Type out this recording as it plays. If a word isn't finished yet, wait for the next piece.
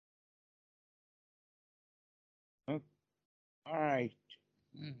All right.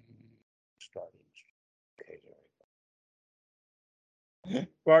 Hmm, Starting. Okay, there.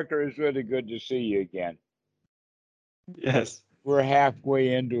 Parker, it's really good to see you again. But Yes. we're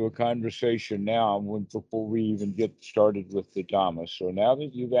halfway into a conversation now before we even get started with the Dhamma. So now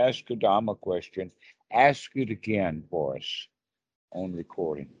that you've asked the Dhamma question, ask it again for us on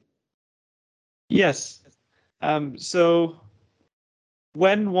recording. Yes. So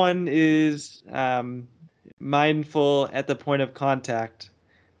when one is mindful at the point of contact,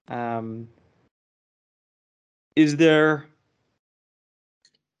 um, is there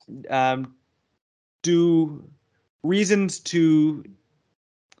um, do reasons to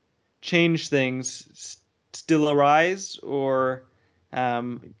change things still arise, or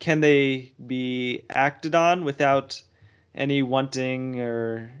can they be acted on without any wanting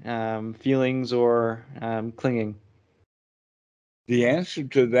or feelings or clinging? The answer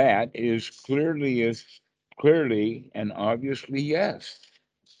to that is clearly and obviously yes.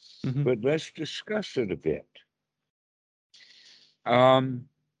 Hmm. But let's discuss it a bit. Um,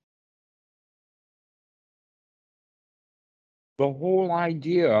 the whole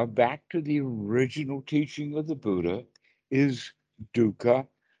idea, back to the original teaching of the Buddha, is dukkha,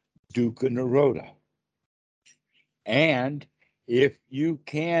 dukkha nirodha. And if you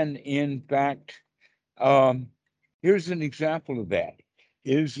can, in fact, um, here's an example of that.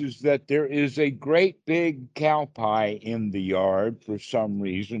 Is that there is a great big cow pie in the yard for some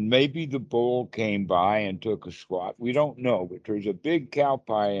reason. Maybe the bull came by and took a squat. We don't know, but there's a big cow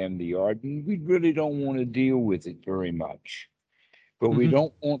pie in the yard, and we really don't want to deal with it very much. But we Hmm.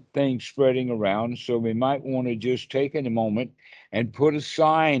 don't want things spreading around, so we might want to just take a moment and put a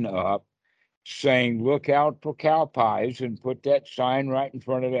sign up saying, look out for cow pies, and put that sign right in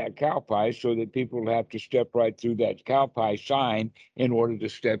front of that cow pie so that people have to step right through that cow pie sign in order to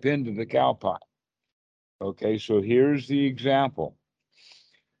step into the cow pie. Okay, so here's the example,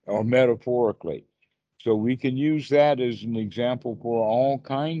 or metaphorically. So we can use that as an example for all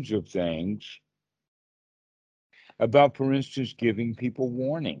kinds of things about, for instance, giving people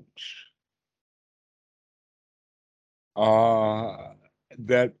warnings. Uh,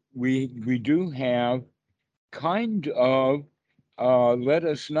 that we do have kind of, let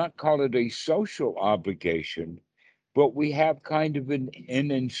us not call it a social obligation, but we have kind of an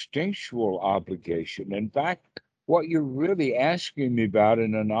instinctual obligation. In fact, what you're really asking me about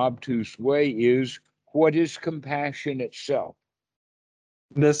in an obtuse way is, what is compassion itself?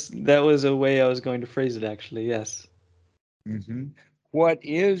 That was a way I was going to phrase it, actually. Yes. Mhm. What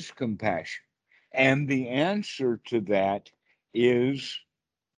is compassion? And the answer to that is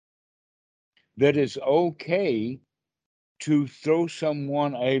that it's okay to throw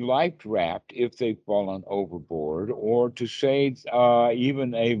someone a life raft if they've fallen overboard, or to say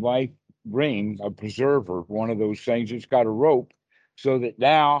even a life ring, a preserver, one of those things that's got a rope, so that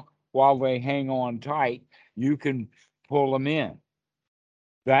now, while they hang on tight, you can pull them in.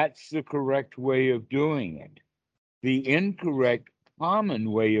 That's the correct way of doing it. The incorrect,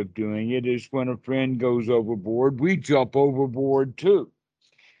 common way of doing it is when a friend goes overboard, we jump overboard too.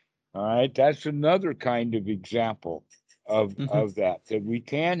 All right, that's another kind of example Hmm. of that we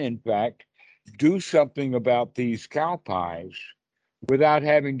can, in fact, do something about these cow pies without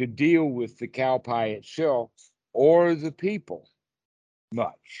having to deal with the cow pie itself or the people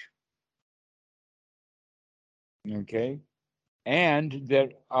much. Okay, and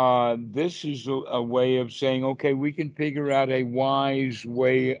that this is a way of saying, okay, we can figure out a wise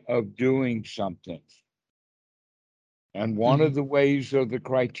way of doing something. And one Hmm. of the ways of the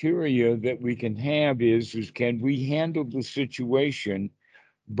criteria that we can have is can we handle the situation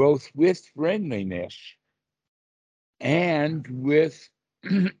both with friendliness and with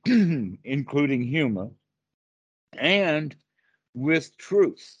including humor and with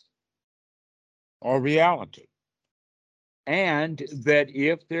truth or reality. And that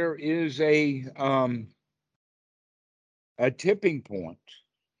if there is a tipping point,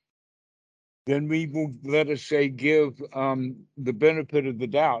 then we will, let us say, give the benefit of the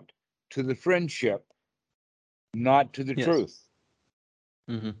doubt to the friendship, not to the Yes. truth.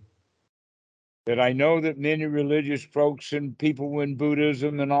 Hmm. That I know that many religious folks and people in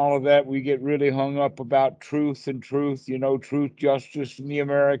Buddhism and all of that, we get really hung up about truth and truth, truth, justice, in the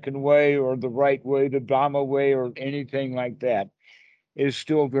American way or the right way, the Dhamma way, or anything like that, is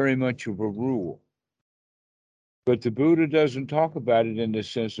still very much of a rule. But the Buddha doesn't talk about it in the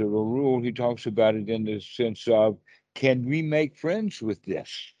sense of a rule. He talks about it in the sense of, can we make friends with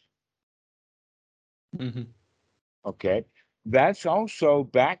this? Hmm. Okay. That's also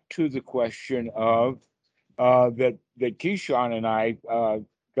back to the question of that Keyshawn and I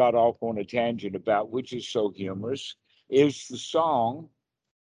got off on a tangent about, which is so humorous. is the song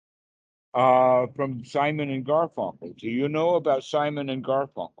from Simon and Garfunkel. Do you know about Simon and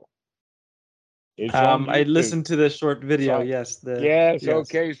Garfunkel? It's on I YouTube. listened to the short video. Si- Yes, Yes, yes.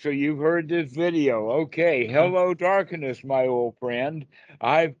 okay, so you've heard this video. Okay, Uh-huh. hello, darkness, my old friend.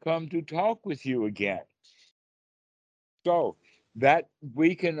 I've come to talk with you again. So that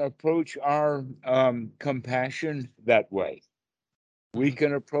we can approach our compassion that way. We Hmm.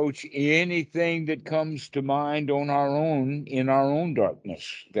 can approach anything that comes to mind on our own in our own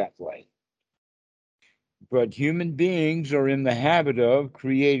darkness that way. But human beings are in the habit of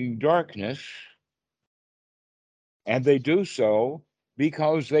creating darkness, and they do so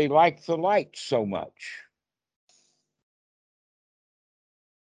because they like the light so much.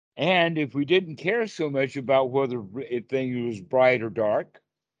 And if we didn't care so much about whether a thing was bright or dark,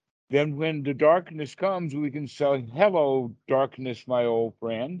 then when the darkness comes, we can say, hello, darkness, my old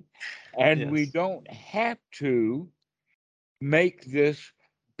friend. And we Yes. don't have to make this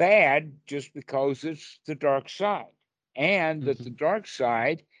bad just because it's the dark side. And that the Hmm. dark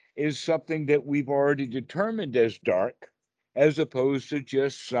side is something that we've already determined as dark, as opposed to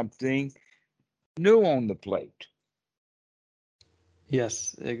just something new on the plate.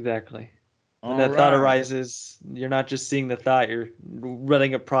 Yes, exactly. When All that thought right. arises, you're not just seeing the thought, you're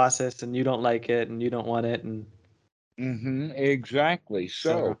running a process and you don't like it and you don't want it and Exactly.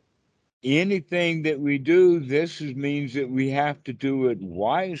 etc. So anything that we do, means that we have to do it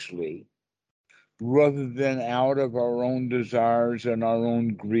wisely rather than out of our own desires and our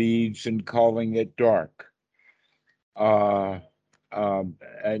own greeds and calling it dark. Uh, um,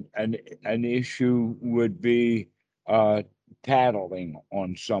 an issue would be tattling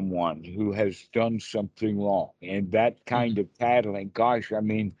on someone who has done something wrong. And that Hmm. kind of tattling, gosh, I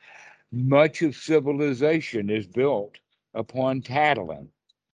mean, much of civilization is built upon tattling.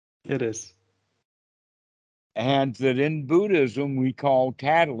 It is. And that in Buddhism we call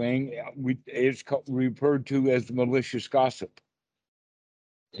tattling, it's referred to as malicious gossip.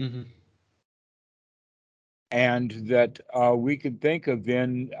 Hmm. And that we could think of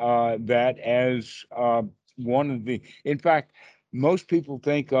then that as one of the, in fact, most people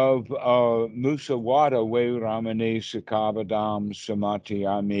think of Musawada we Ramani Sakavadam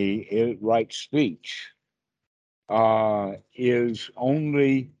Samatiyami, right speech, is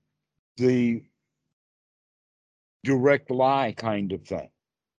only the direct lie kind of thing.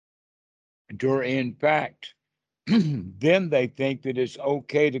 In fact, then they think that it's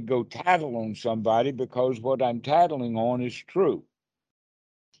okay to go tattle on somebody because what I'm tattling on is true.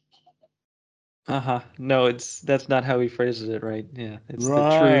 Uh-huh. No, that's not how he phrases it, right? Yeah. It's the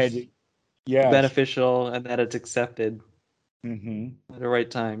truth, Right. Yes. beneficial, and that it's accepted Hmm. at the right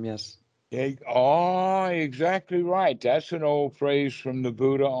time. Yes. Exactly right. That's an old phrase from the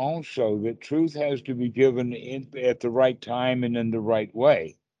Buddha also, that truth has to be given at the right time and in the right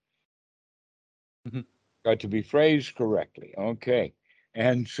way. Hmm. Got to be phrased correctly. Okay.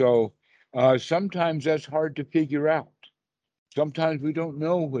 And so sometimes that's hard to figure out. Sometimes we don't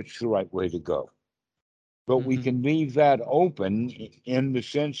know which the right way to go, but we Hmm. can leave that open in the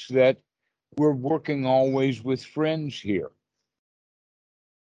sense that we're working always with friends here.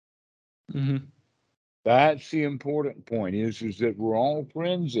 Hmm. That's the important point is that we're all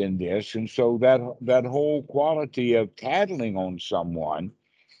friends in this. And so that whole quality of tattling on someone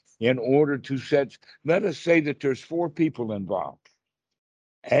in order to set, let us say that there's four people involved.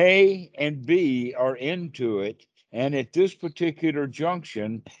 A and B are into it. And at this particular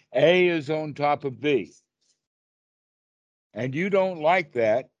junction, A is on top of B. And you don't like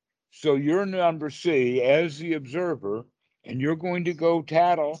that. So you're number C as the observer, and you're going to go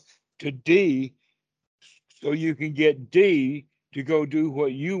tattle to D so you can get D to go do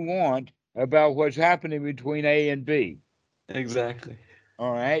what you want about what's happening between A and B. Exactly.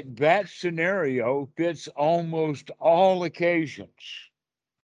 All right. That scenario fits almost all occasions.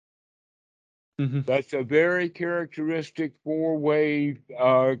 Hmm. That's a very characteristic four-way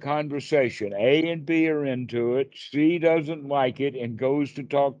conversation. A and B are into it. C doesn't like it and goes to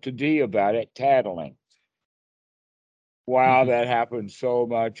talk to D about it, tattling. Wow, Hmm. that happens so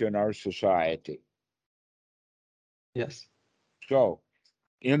much in our society. Yes. So,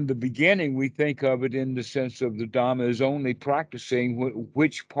 in the beginning, we think of it in the sense of the Dhamma as only practicing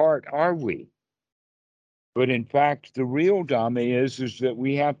which part are we. But in fact, the real Dhamma is that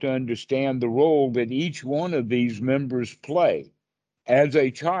we have to understand the role that each one of these members play. As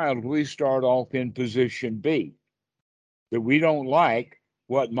a child, we start off in position B, that we don't like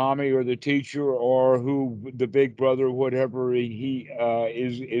what mommy or the teacher or who the big brother, whatever he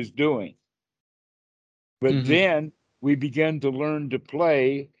is doing. But Hmm. then we begin to learn to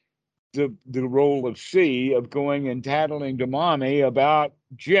play the role of C of going and tattling to mommy about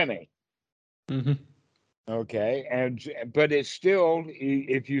Jimmy. Mm-hmm. Okay, and but it's still,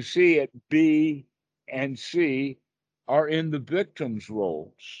 if you see it, B and C are in the victim's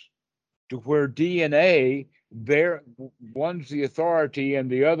roles, to where D and A, there one's the authority and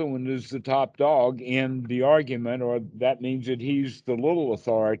the other one is the top dog in the argument, or that means that he's the little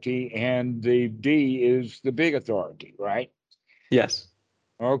authority and the D is the big authority, right? Yes.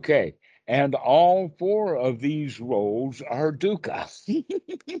 Okay. And all four of these roles are dukkha.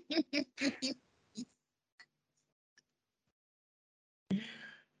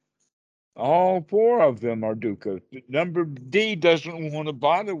 All four of them are dukkha. Number D doesn't want to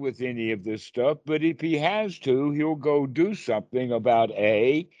bother with any of this stuff, but if he has to, he'll go do something about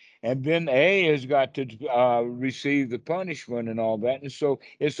A, and then A has got to receive the punishment and all that. And so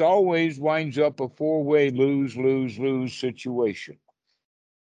it's always winds up a four-way lose, lose, lose situation.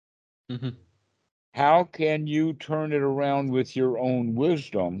 Mm-hmm. How can you turn it around with your own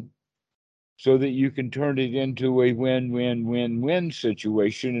wisdom so that you can turn it into a win-win-win-win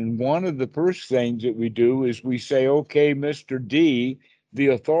situation? And one of the first things that we do is we say, okay, Mr. D, the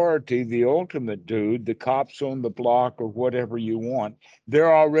authority, the ultimate dude, the cops on the block or whatever you want,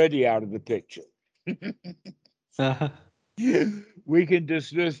 they're already out of the picture. Uh-huh. We can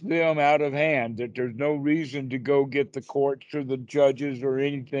dismiss them out of hand, that there's no reason to go get the courts or the judges or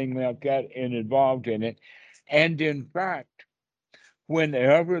anything like that and involved in it. And in fact,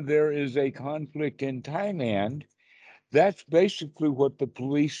 whenever there is a conflict in Thailand, that's basically what the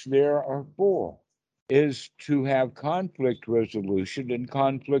police there are for, is to have conflict resolution and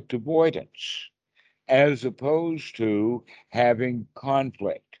conflict avoidance, as opposed to having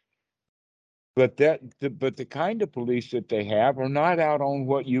conflict. But but the kind of police that they have are not out on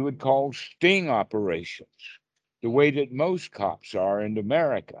what you would call sting operations, the way that most cops are in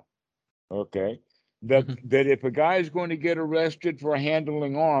America. Okay. Mm-hmm. That if a guy is going to get arrested for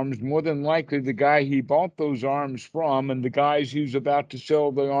handling arms, more than likely the guy he bought those arms from and the guys he's about to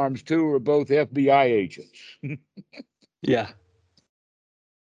sell the arms to are both FBI agents. Yeah.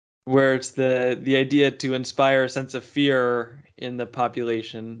 Where it's the idea to inspire a sense of fear in the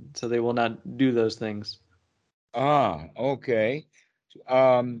population, so they will not do those things. Ah, okay.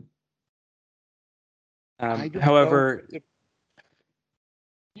 Um, I don't know. However,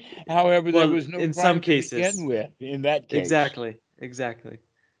 However, there well, was no in some crime to begin cases, with in that case. exactly.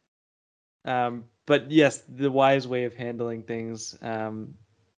 But yes, the wise way of handling things Is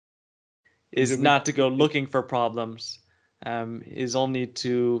is that we not to don't go get this, looking for problems. Is only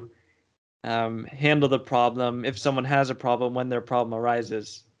to handle the problem if someone has a problem when their problem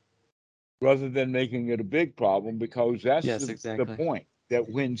arises. rather than making it a big problem, because that's Yes, the exactly. point, that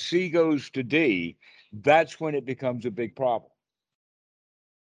when C goes to D, that's when it becomes a big problem.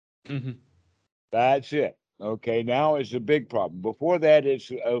 Hmm. That's it. Okay, now it's a big problem. Before that, it's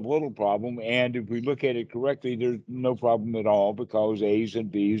a little problem. And if we look at it correctly, there's no problem at all because A's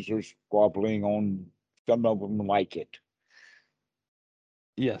and B's are squabbling on, some of them like it.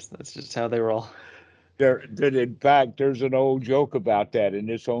 Yes, that's just how they roll. That in fact, there's an old joke about that in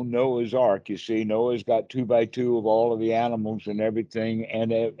this own Noah's Ark. You see, Noah's got two by two of all of the animals and everything,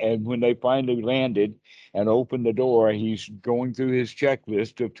 and when they finally landed and opened the door, he's going through his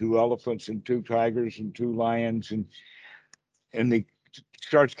checklist of two elephants and two tigers and two lions, and he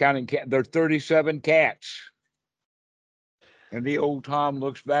starts counting. There are 37 cats, and the old Tom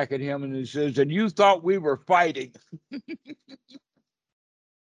looks back at him and he says, "And you thought we were fighting?"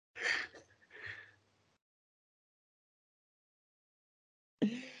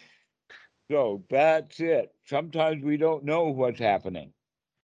 So that's it. Sometimes we don't know what's happening.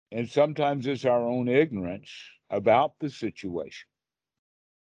 And sometimes it's our own ignorance about the situation.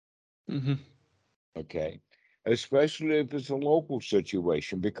 Hmm. Okay. Especially if it's a local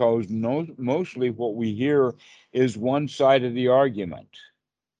situation, because no, mostly what we hear is one side of the argument,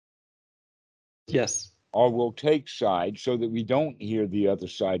 Yes. or we'll take sides so that we don't hear the other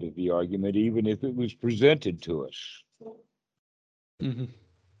side of the argument, even if it was presented to us. Hmm.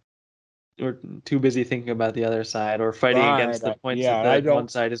 We're too busy thinking about the other side or fighting Right. against the points Yeah. that I the one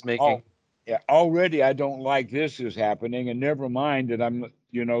don't. side is Oh, making. yeah. Already, I don't like this is happening, and never mind that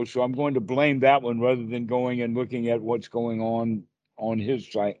so I'm going to blame that one rather than going and looking at what's going on his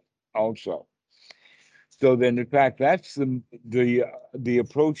side also. So then, in fact, that's the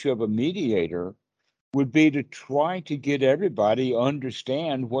approach of a mediator would be to try to get everybody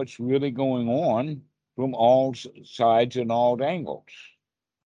understand what's really going on from all sides and all angles.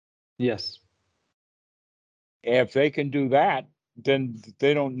 Yes. If they can do that, then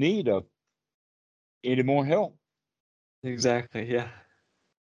they don't need any more help. Exactly. Yeah.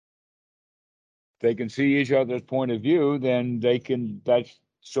 they can see each other's point of view, then they can, that's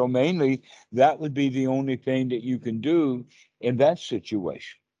so mainly that would be the only thing that you can do in that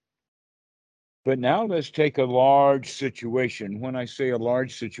situation. But now let's take a large situation. When I say a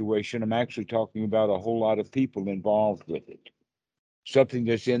large situation, I'm actually talking about a whole lot of people involved with it. Something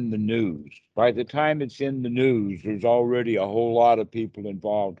that's in the news. By the time it's in the news, there's already a whole lot of people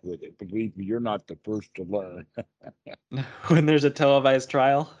involved with it. Believe me, you're not the first to learn. When there's a televised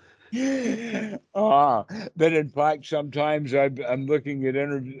trial. Ah, but in fact, sometimes I'm looking at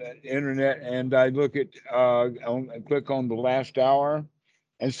internet and I look at click on the last hour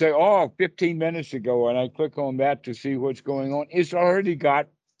and say, oh, 15 minutes ago, and I click on that to see what's going on. It's already got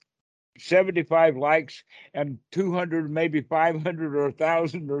 75 likes and 200, maybe 500 or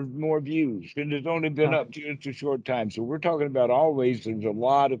 1,000 or more views, and it's only been up just a short time. So we're talking about always there's a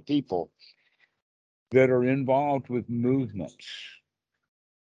lot of people that are involved with movements.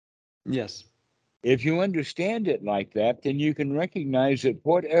 Yes. If you understand it like that, then you can recognize that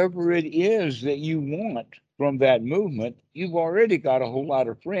whatever it is that you want from that movement, you've already got a whole lot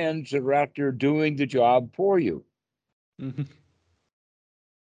of friends that are out there doing the job for you. Mm-hmm.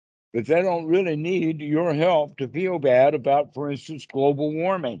 But they don't really need your help to feel bad about, for instance, global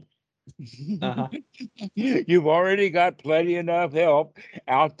warming. Uh-huh. You've already got plenty enough help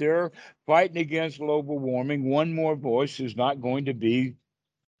out there fighting against global warming. One more voice is not going to be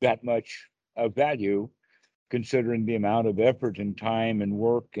that much of value, considering the amount of effort and time and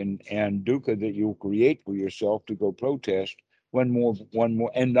work and dukkha that you'll create for yourself to go protest. One more,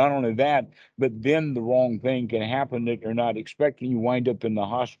 and not only that, but then the wrong thing can happen that you're not expecting. You wind up in the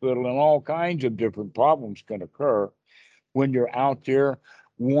hospital, and all kinds of different problems can occur when you're out there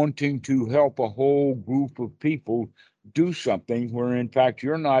wanting to help a whole group of people do something where, in fact,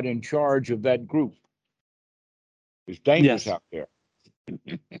 you're not in charge of that group. It's dangerous Yes. out there.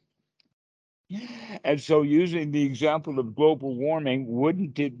 And so, using the example of global warming,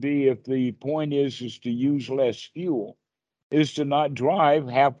 wouldn't it be, if the point is to use less fuel, is to not drive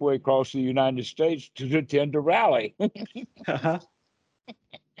halfway across the United States to attend a rally? Uh-huh.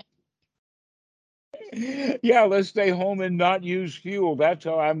 Yeah, let's stay home and not use fuel. That's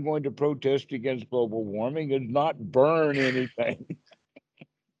how I'm going to protest against global warming, is not burn anything,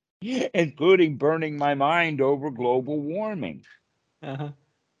 including burning my mind over global warming. Uh-huh.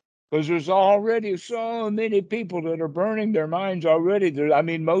 Because there's already so many people that are burning their minds already. I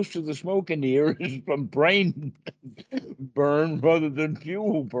mean, most of the smoke in the air is from brain burn rather than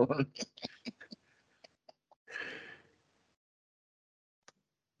fuel burn.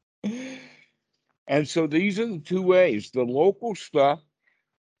 And so these are the two ways. The local stuff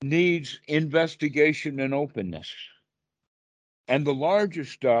needs investigation and openness, and the larger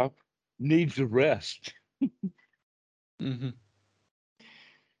stuff needs a rest. Mm-hmm.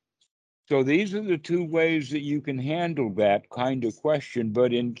 So these are the two ways that you can handle that kind of question.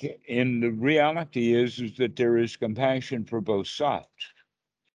 But in the reality is that there is compassion for both sides.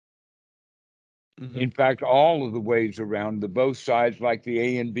 Mm-hmm. In fact, all of the ways around the both sides, like the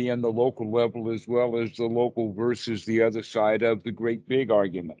A and B on the local level, as well as the local versus the other side of the great big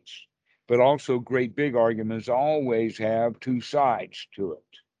arguments. But also, great big arguments always have two sides to it.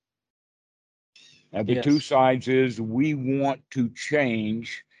 And the two Yes. sides is we want to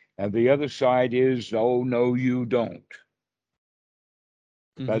change, and the other side is, oh, no, you don't.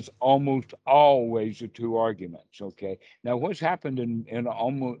 Mm-hmm. That's almost always the two arguments. Okay. Now, what's happened in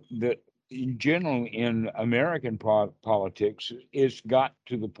almost that in general in American politics, it's got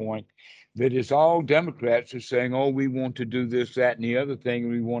to the point that it's all Democrats are saying, oh, we want to do this, that, and the other thing,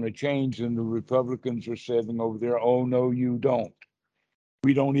 and we want to change. And the Republicans are saying over there, oh, no, you don't.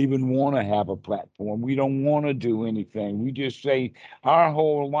 We don't even want to have a platform. We don't want to do anything. We just say our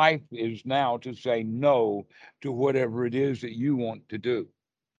whole life is now to say no to whatever it is that you want to do.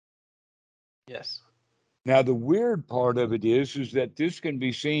 Yes. Now, the weird part of it is that this can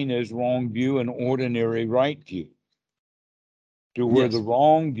be seen as wrong view and ordinary right view, to where the Yes.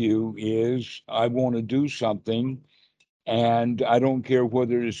 wrong view is I want to do something and I don't care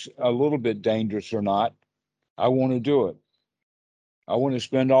whether it's a little bit dangerous or not. I want to do it. I want to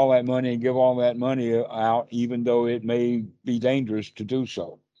spend all that money and give all that money out, even though it may be dangerous to do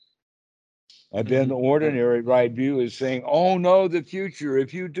so. And then Mm-hmm. the ordinary right view is saying, oh no, the future,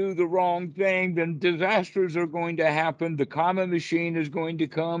 if you do the wrong thing, then disasters are going to happen. The common machine is going to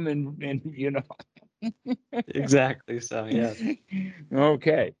come and Exactly. So, yes.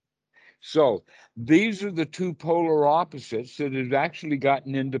 okay. So these are the two polar opposites that have actually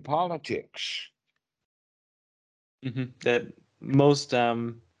gotten into politics. Mm-hmm. That most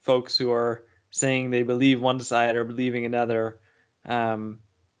folks who are saying they believe one side or believing another, um,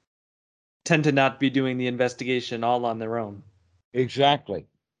 tend to not be doing the investigation all on their own. Exactly.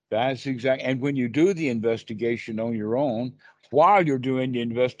 That's exactly. And when you do the investigation on your own, while you're doing the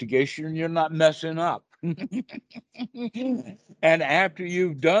investigation, you're not messing up. And after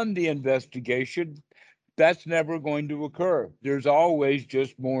you've done the investigation, that's never going to occur. There's always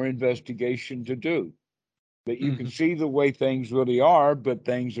just more investigation to do. That you can Mm-hmm. see the way things really are, but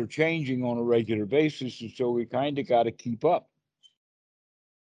things are changing on a regular basis. And so we kind of got to keep up.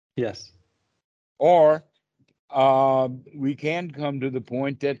 Yes. Or we can come to the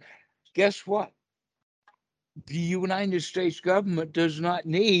point that, guess what? The United States government does not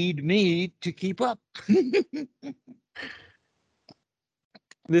need me to keep up.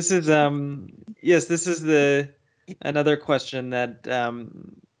 This is yes, this is the another question that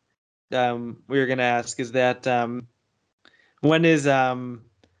we were going to ask is that when is um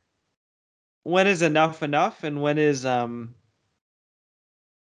when is enough enough, and when is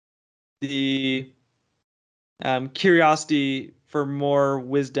the curiosity for more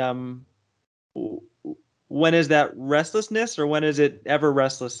wisdom, when is that restlessness, or when is it ever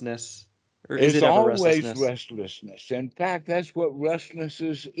restlessness, or is It's it ever always restlessness? restlessness. In fact, that's what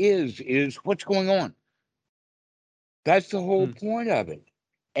restlessness is what's going on. That's the whole Hmm. point of it.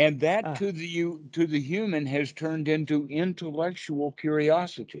 And that Ah. to the human has turned into intellectual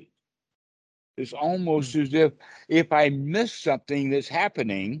curiosity. It's Hmm. almost as if I miss something that's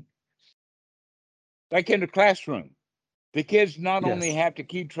happening, like in the classroom. The kids not only Yes. have to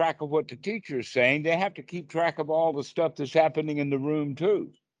keep track of what the teacher is saying, they have to keep track of all the stuff that's happening in the room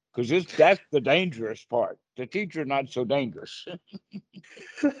too. Because that's the dangerous part. The teacher not so dangerous.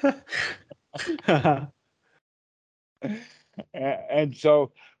 And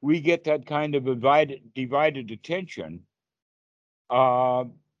so we get that kind of divided attention. Uh,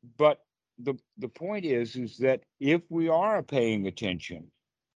 but the point is that if we are paying attention,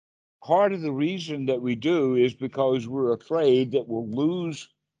 part of the reason that we do is because we're afraid that we'll lose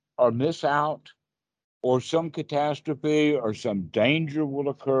or miss out, or some catastrophe or some danger will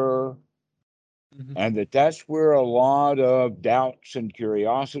occur, Mhm. and that's where a lot of doubts and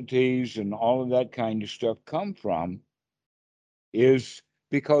curiosities and all of that kind of stuff come from, is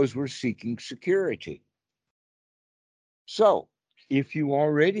because we're seeking security. So if you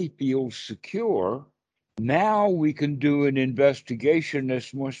already feel secure, now we can do an investigation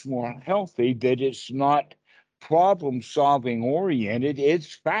that's much more healthy, that it's not problem solving oriented,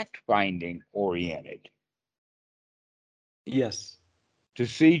 it's fact finding oriented, Yes. to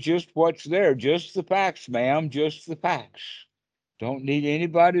see just what's there, just the facts, ma'am, just the facts. Don't need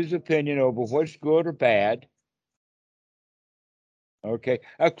anybody's opinion over what's good or bad. Okay.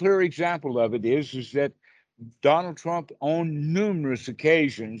 A clear example of it is that Donald Trump, on numerous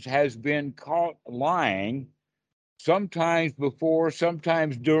occasions, has been caught lying, sometimes before,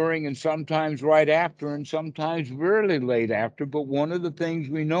 sometimes during, and sometimes right after, and sometimes really late after. But one of the things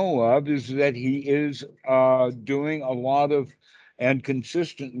we know of is that he is doing a lot of, and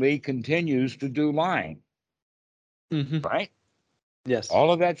consistently continues to do lying, Hmm. right? Yes.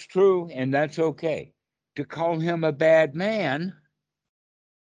 All of that's true, and that's okay. To call him a bad man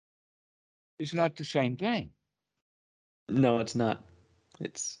is not the same thing. No, it's not.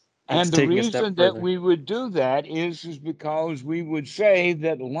 It's And the taking a step reason that further. we would do that is because we would say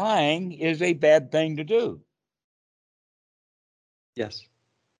that lying is a bad thing to do. Yes.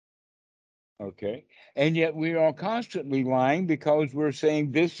 Okay. And yet we are constantly lying because we're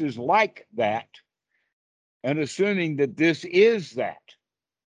saying this is like that and assuming that this is that.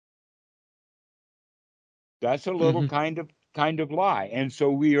 That's a little Hmm. kind of lie. And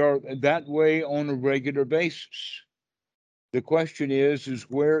so we are that way on a regular basis. The question is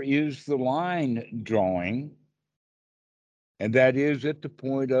where is the line drawing? And that is at the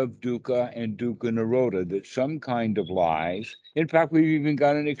point of dukkha and dukkha nirodha, that some kind of lies. In fact, we've even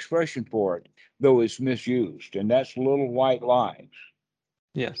got an expression for it, though it's misused, and that's little white lies.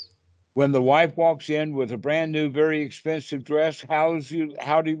 Yes. When the wife walks in with a brand new, very expensive dress, how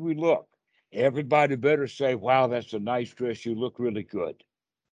do we look? Everybody better say, "Wow, that's a nice dress. You look really good."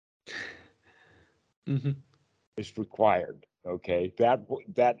 Hmm. It's required. Okay,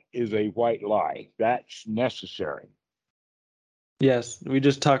 that is a white lie. That's necessary. Yes. We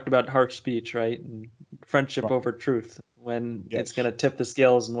just talked about harsh speech, right? And friendship Right. over truth, when it's going Yes, to tip the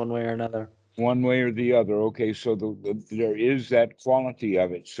scales in one way or another. one way or the other. Okay, so there is that quality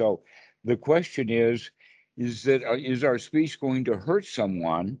of it. So the question is our speech going to hurt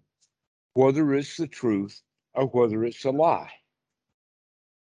someone, whether it's the truth or whether it's a lie?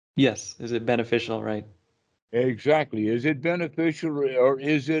 Yes. Is it beneficial, right? Exactly. Is it beneficial or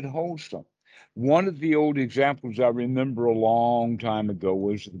is it wholesome? One of the old examples I remember a long time ago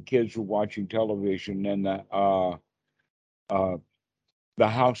was the kids were watching television and uh, the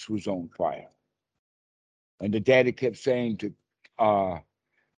house was on fire. And the daddy kept saying uh,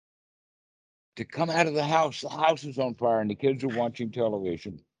 to come out of the house is on fire, and the kids are watching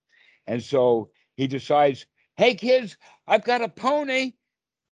television. And so he decides, hey, kids, I've got a pony.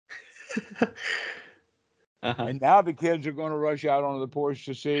 Uh-huh. And now the kids are going to rush out onto the porch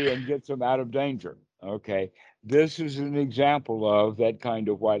to see and get them out of danger. Okay. This is an example of that kind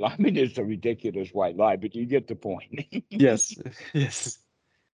of white lie. I mean, it's a ridiculous white lie, but you get the point. Yes. Yes.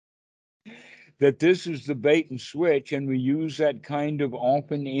 That this is the bait and switch, and we use that kind of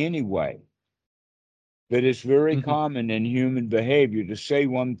often anyway. That it's very Hmm. common in human behavior to say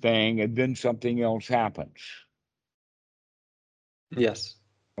one thing and then something else happens. Yes.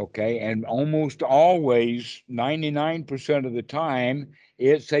 Okay. And almost always, 99% of the time,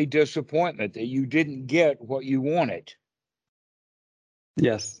 it's a disappointment that you didn't get what you wanted.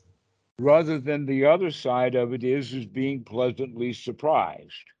 Yes. Rather than the other side of it is being pleasantly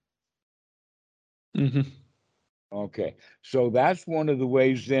surprised. Hmm. Okay. So that's one of the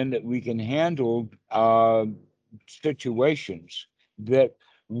ways then that we can handle situations that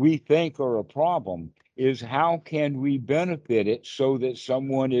we think are a problem is how can we benefit it so that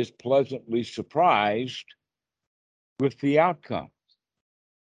someone is pleasantly surprised with the outcome.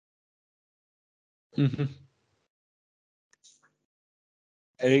 Hmm.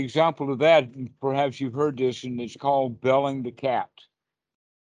 An example of that, perhaps you've heard this, and it's called belling the cat.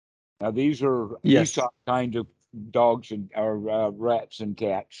 Now, these are Yes. Aesop kind of dogs and or rats and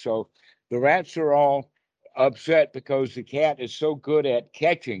cats. So the rats are all upset because the cat is so good at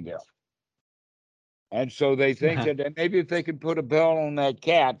catching them. And so they think Uh-huh. that maybe if they can put a bell on that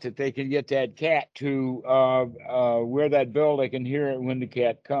cat, that they can get that cat to wear that bell, they can hear it when the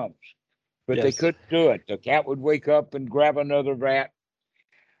cat comes. But they Yes. couldn't do it. The cat would wake up and grab another rat.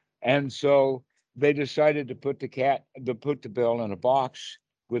 And so they decided to put the bell in a box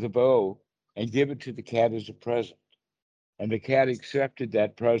with a bow and give it to the cat as a present. And the cat accepted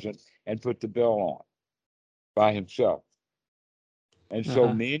that present and put the bell on by himself. And so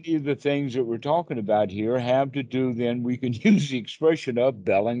Uh-huh. many of the things that we're talking about here have to do then we can use the expression of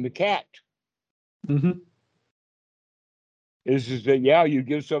belling the cat. Hmm. Is that yeah, you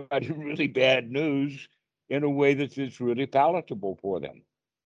give somebody really bad news in a way that's really palatable for them.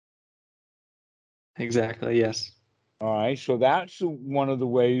 Exactly. Yes. All right. So that's one of the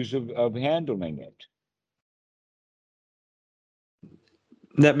ways of handling it.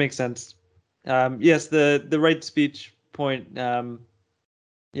 That makes sense. Yes, the right speech point.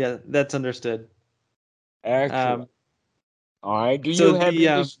 Yeah, that's understood. Excellent. Um, All right. Do so you have the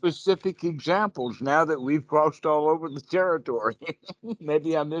any specific examples now that we've crossed all over the territory?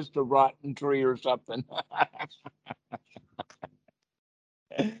 Maybe I missed a rotten tree or something.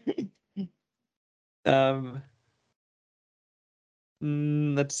 um,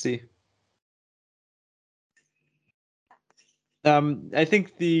 let's see. I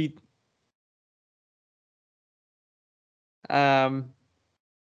think the um,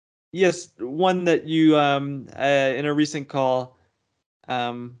 yes, one that you in a recent call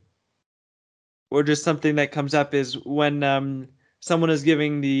um or just something that comes up is when someone is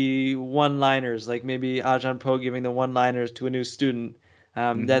giving the one-liners, like maybe Ajahn Poe giving the one-liners to a new student,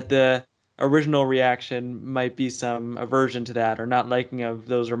 Mhm. that the original reaction might be some aversion to that or not liking of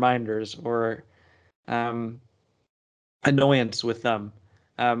those reminders or um, annoyance with them.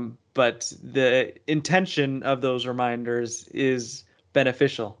 But the intention of those reminders is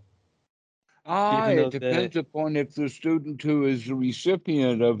beneficial, even It though the depends upon if the student who is the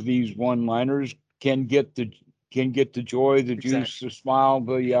recipient of these one-liners can get the joy, the juice, exactly the smile,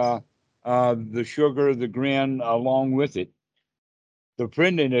 yes the sugar, the grin along with it. The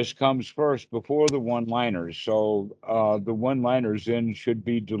friendliness comes first before the one-liners. So the one-liners then should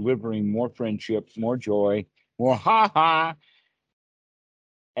be delivering more friendship, more joy, more ha ha,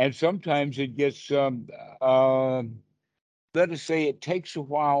 and sometimes it gets uh, let us say it takes a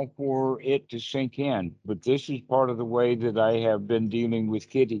while for it to sink in, but this is part of the way that I have been dealing with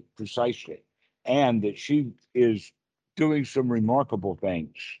Kitty precisely, and that she is doing some remarkable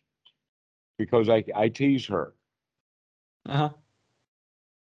things because I tease her. uh-huh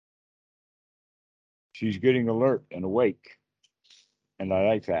She's getting alert and awake, and I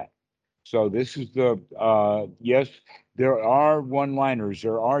like that. So this is the yes, there are one-liners,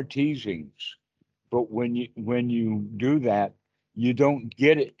 there are teasings, but when you do that, you don't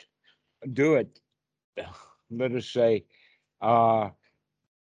get it. Do it. Let us say. Uh,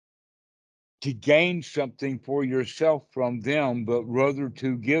 to gain something for yourself from them, but rather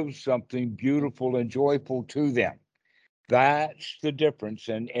to give something beautiful and joyful to them. That's the difference,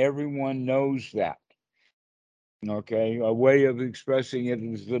 and everyone knows that. Okay, a way of expressing it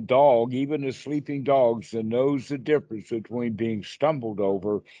is the dog, even a sleeping dog, that knows the difference between being stumbled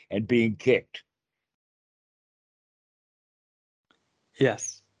over and being kicked.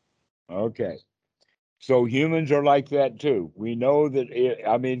 Yes. Okay. So humans are like that too. We know that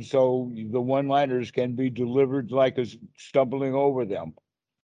I mean, so the one-liners can be delivered like a stumbling over them,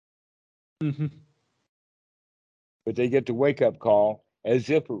 Hmm. but they get the wake-up call as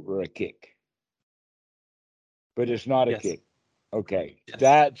if it were a kick, but it's not a Yes. kick. Okay, Yes.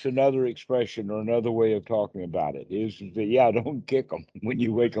 that's another expression or another way of talking about it. Is that yeah, don't kick them when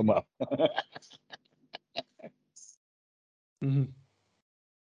you wake them up. Hmm.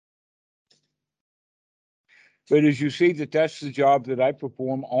 But as you see, that's the job that I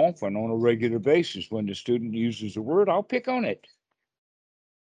perform often on a regular basis. When the student uses a word, I'll pick on it.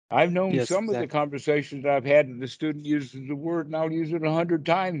 I've known Yes. some of the Exactly. conversations that I've had that the student uses the word, and I'll use it 100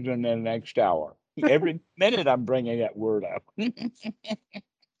 times in the next hour. Every minute I'm bringing that word up.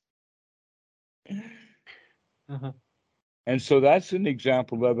 Uh-huh. And so that's an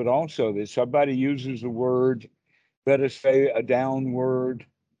example of it also, that somebody uses a word, let us say a down word,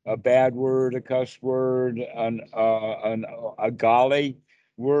 a bad word, a cuss word, a golly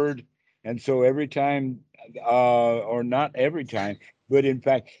word. And so every time, or not every time, but in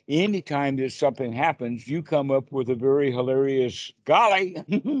fact, anytime that something happens, you come up with a very hilarious golly,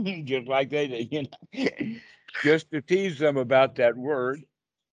 just like they did, just to tease them about that word.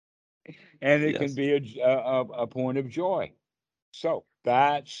 And it can Yes. be a point of joy. So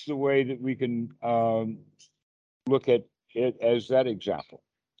that's the way that we can look at it as that example.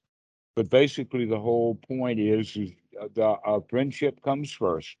 But basically, the whole point is the friendship comes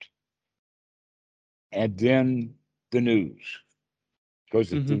first, and then the news.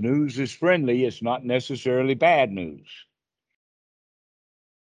 Because if the Hmm. news is friendly, it's not necessarily bad news.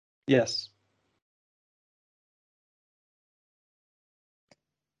 Yes.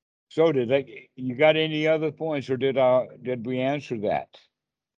 So you got any other points, or did we answer that?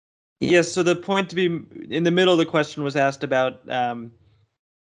 Yes. So the point to be in the middle of the question was asked about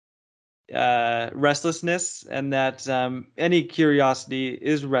restlessness, and that any curiosity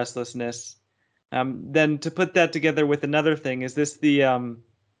is restlessness. Then to put that together with another thing, is this the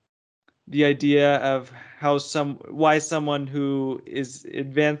idea of how why someone who is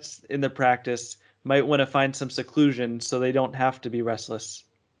advanced in the practice might want to find some seclusion so they don't have to be restless.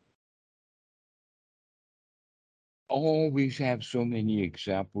 Always have so many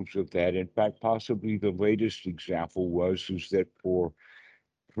examples of that. In fact, possibly the latest example is that for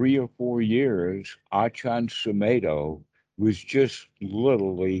 3 or 4 years, Achan Sumedo was just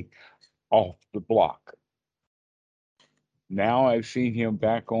literally off the block. Now I've seen him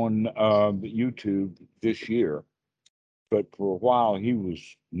back on YouTube this year, but for a while he was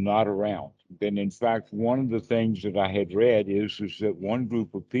not around. Then, in fact, one of the things that I had read is that one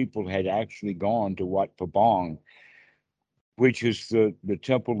group of people had actually gone to Wat Pabong, which is the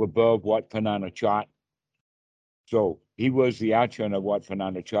temple above Wat Pananachot. So he was the Achan of Wat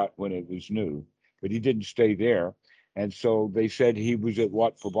Pananachot when it was new, but he didn't stay there. And so they said he was at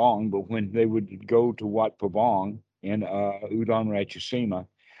Wat Pabong, but when they would go to Wat Pabong in Udon Ratchasima,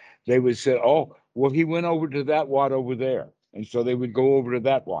 they would say, oh, well, he went over to that Wat over there. And so they would go over to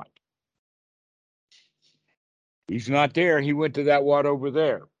that Wat. He's not there. He went to that Wat over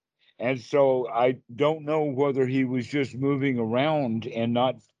there. And so I don't know whether he was just moving around and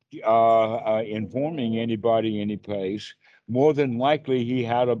not informing anybody any place. More than likely, he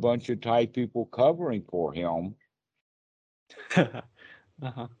had a bunch of Thai people covering for him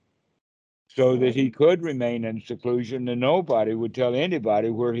Uh-huh. so that he could remain in seclusion and nobody would tell anybody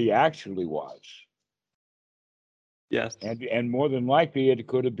where he actually was. Yes. And more than likely, it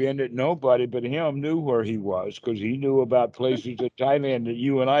could have been that nobody but him knew where he was because he knew about places in Thailand that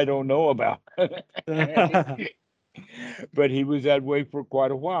you and I don't know about. But he was that way for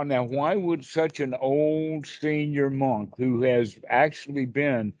quite a while. Now, why would such an old senior monk who has actually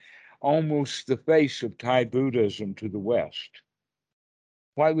been almost the face of Thai Buddhism to the West,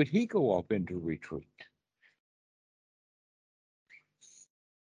 why would he go off into retreat?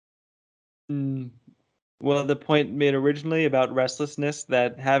 Mm, well, the point made originally about restlessness,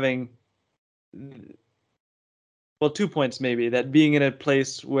 that having, well, 2 points maybe, that being in a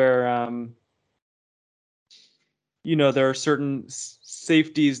place where there are certain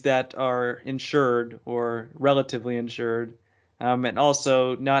safeties that are insured or relatively insured, and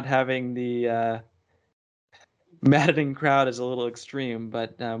also not having maddening crowd is a little extreme,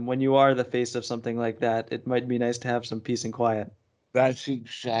 but when you are the face of something like that, it might be nice to have some peace and quiet. That's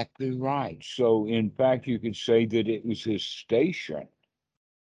exactly right. So, in fact, you could say that it was his station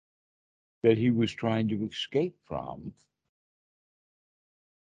that he was trying to escape from,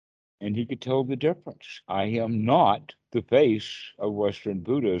 and he could tell the difference. I am not the face of Western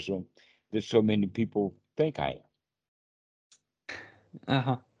Buddhism that so many people think I am.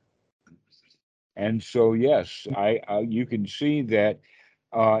 Uh-huh. And so, yes, you can see that,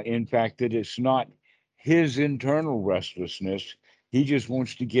 in fact, that it's not his internal restlessness. He just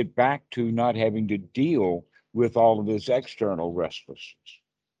wants to get back to not having to deal with all of this external restlessness.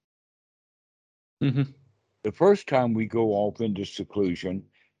 Hmm. The first time we go off into seclusion,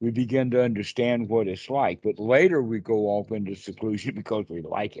 we begin to understand what it's like. But later we go off into seclusion because we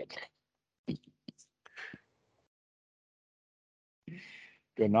like it.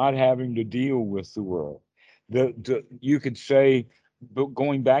 They're not having to deal with the world. You could say, but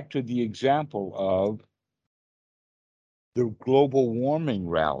going back to the example of the global warming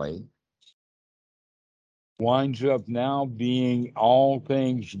rally, winds up now being all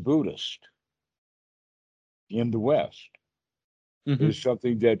things Buddhist in the West. Hmm. Is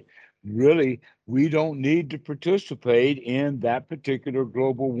something that really we don't need to participate in that particular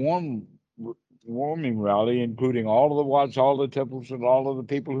warming rally, including all of the Watts, all the temples, and all of the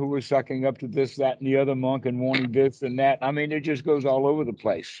people who were sucking up to this, that, and the other monk and wanting this and that. I mean, it just goes all over the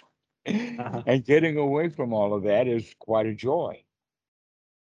place. Uh-huh. And getting away from all of that is quite a joy.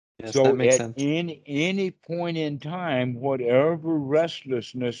 Yes, that So makes at sense. any point in time, whatever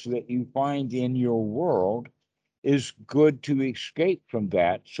restlessness that you find in your world is good to escape from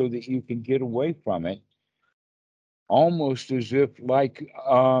that so that you can get away from it, almost as if like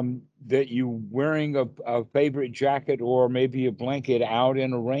that you wearing a favorite jacket or maybe a blanket out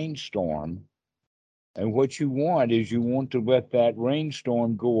in a rainstorm. And what you want is you want to let that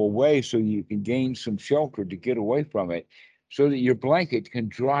rainstorm go away so you can gain some shelter to get away from it so that your blanket can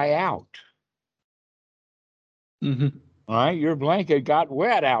dry out. Hmm. All right, your blanket got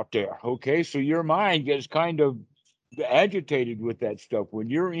wet out there. Okay, so your mind gets kind of agitated with that stuff. When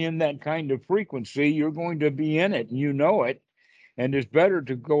you're in that kind of frequency, you're going to be in it and you know it. And it's better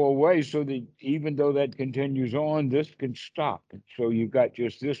to go away so that even though that continues on, this can stop. And so you've got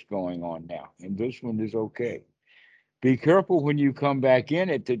just this going on now, and this one is okay. Be careful when you come back in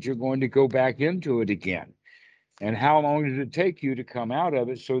it that you're going to go back into it again. And how long does it take you to come out of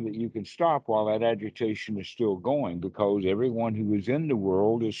it so that you can stop while that agitation is still going? Because everyone who is in the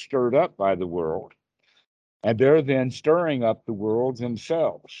world is stirred up by the world, and they're then stirring up the world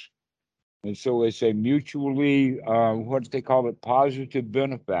themselves. And so it's a mutually, what they call it, positive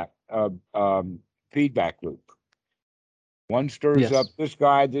benefit, feedback loop. One stirs up Yes.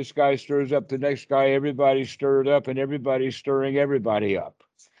 this guy stirs up the next guy, everybody's stirred up, and everybody's stirring everybody up.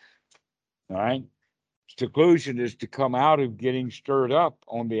 All right. Seclusion is to come out of getting stirred up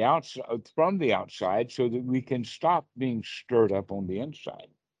on the outside from the outside so that we can stop being stirred up on the inside.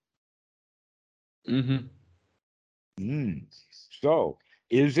 Hmm. Mm. So,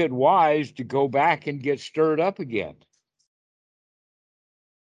 is it wise to go back and get stirred up again?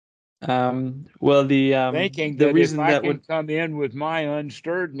 Well, Thinking the that if reason I that can would, come in with my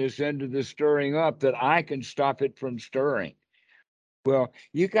unstirredness into the stirring up, that I can stop it from stirring. Well,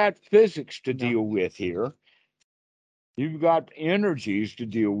 you got physics to no, deal with here. You've got energies to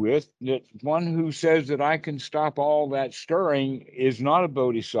deal with. That one who says that I can stop all that stirring is not a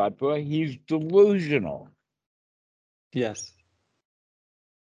bodhisattva. He's delusional. yes,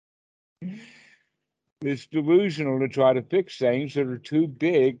 It's delusional to try to fix things that are too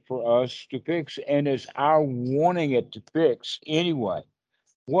big for us to fix, and it's our wanting it to fix anyway.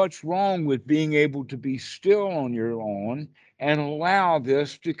 What's wrong with being able to be still on your own and allow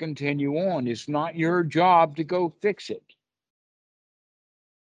this to continue on? It's not your job to go fix it.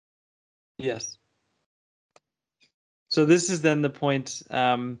 yes. So this is then the point.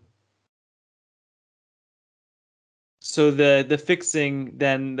 So the fixing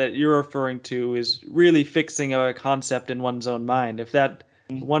then that you're referring to is really fixing a concept in one's own mind. If that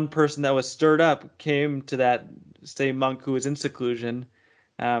one person that was stirred up came to that, say, monk who was in seclusion,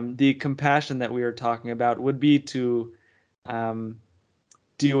 the compassion that we were talking about would be to um,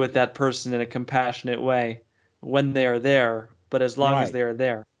 deal with that person in a compassionate way when they are there, but as long as Right. they are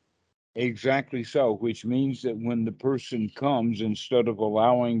there. Exactly so, which means that when the person comes, instead of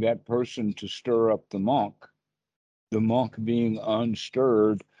allowing that person to stir up the monk being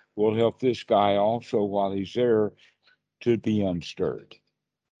unstirred will help this guy also while he's there to be unstirred,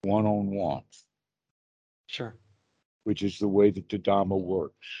 one on one, Sure. which is the way that the Dhamma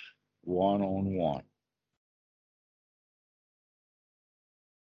works, one on one.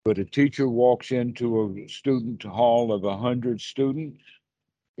 But a teacher walks into a student hall of 100 students.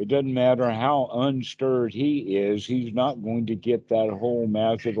 It doesn't matter how unstirred he is, he's not going to get that whole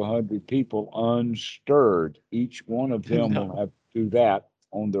mass of 100 people unstirred. Each one of them will No. have to do that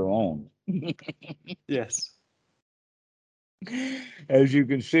on their own. Yes. As you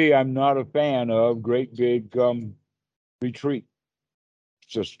can see, I'm not a fan of great big retreat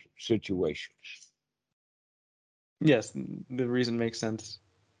situations. Yes. The reason makes sense.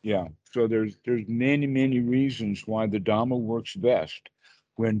 Yeah. So there's many reasons why the Dhamma works best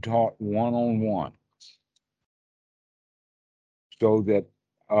when taught one on one, so that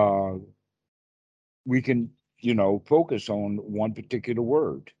uh, we can, focus on one particular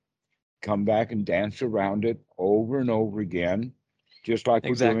word, come back and dance around it over and over again, just like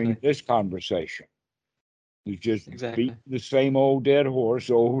we're doing in Exactly. this conversation. You just beat Exactly. the same old dead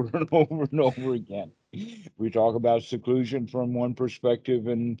horse over and over and over again. We talk about seclusion from one perspective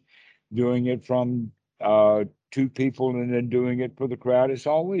and doing it from two people and then doing it for the crowd. It's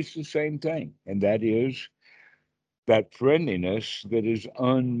always the same thing. And that is that friendliness that is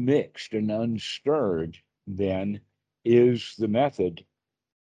unmixed and unstirred, then is the method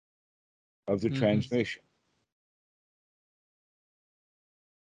of the Mm-hmm. transmission.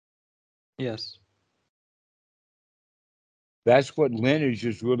 Yes. That's what lineage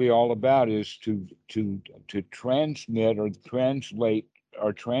is really all about, is to transmit or translate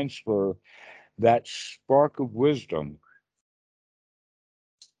or transfer that spark of wisdom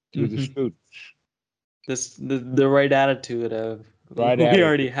to the Mm-hmm. students. The right attitude of Right we attitude.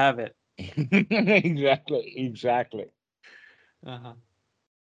 already have it. Exactly. Uh-huh.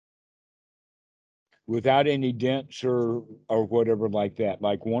 Without any dents or whatever like that.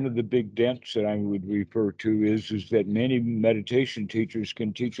 Like one of the big dents that I would refer to is that many meditation teachers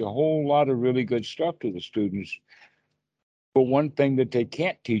can teach a whole lot of really good stuff to the students, but one thing that they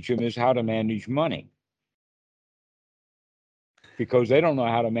can't teach them is how to manage money, because they don't know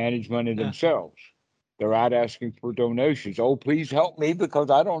how to manage money Uh-huh. themselves. They're out asking for donations. Oh, please help me because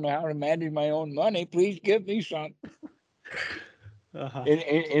I don't know how to manage my own money. Please give me some. Uh-huh.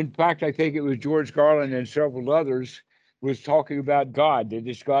 In fact, I think it was George Carlin and several others was talking about God. That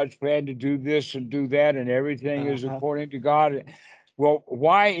it's God's plan to do this and do that, and everything is Uh-huh. according to God. Well,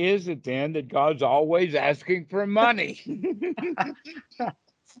 why is it then that God's always asking for money?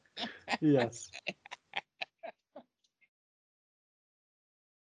 Yes.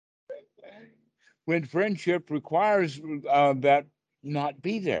 When friendship requires that not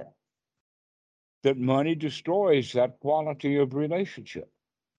be there, that money destroys that quality of relationship.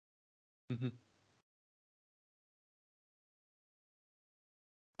 Mm-hmm.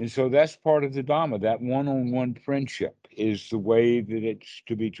 And so that's part of the Dhamma. That one-on-one friendship is the way that it's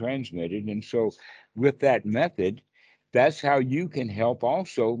to be transmitted. And so with that method, that's how you can help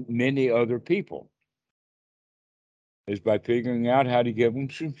also many other people, is by figuring out how to give them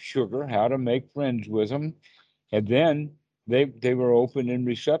some sugar, how to make friends with them. And then they were open and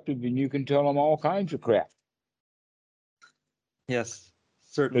receptive, and you can tell them all kinds of crap Yes. that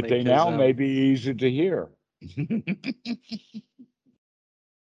Certainly, they because now may be easy to hear.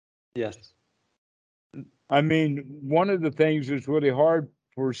 yes. I mean, one of the things that's really hard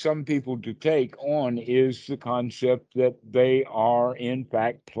for some people to take on is the concept that they are, in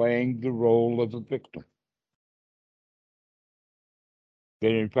fact, playing the role of a victim.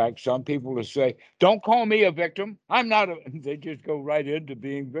 That, in fact, some people will say, don't call me a victim. I'm not a, they just go right into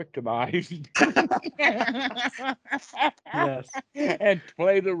being victimized Yes. and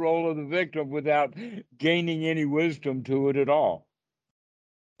play the role of the victim without gaining any wisdom to it at all.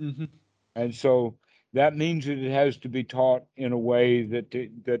 Mm-hmm. And so that means that it has to be taught in a way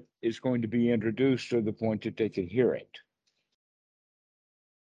that is going to be introduced to the point that they can hear it.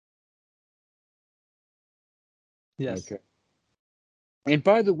 Yes. Okay. And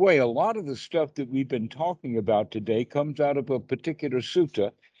by the way, a lot of the stuff that we've been talking about today comes out of a particular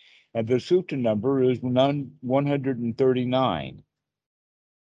sutta, and the sutta number is 139.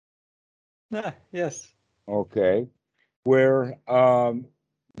 Ah, yes. Okay, where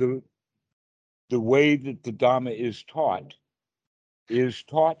the the way that the Dhamma is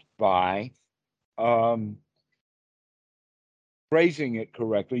taught by um, phrasing it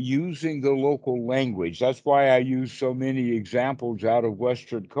correctly, using the local language. That's why I use so many examples out of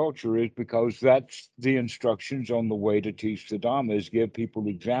Western culture, is because that's the instructions on the way to teach the Dhamma, is give people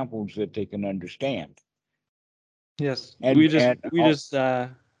examples that they can understand. Yes. And We just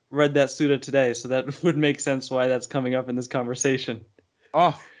read that sutta today, so that would make sense why that's coming up in this conversation.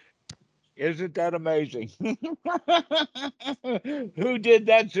 oh, Isn't that amazing? Who did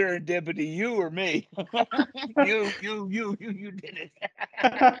that serendipity? You or me? You did it.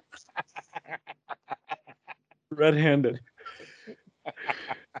 Red-handed.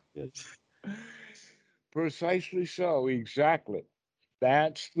 Yes. Precisely so, exactly.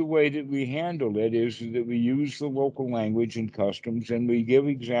 That's the way that we handle it, is that we use the local language and customs and we give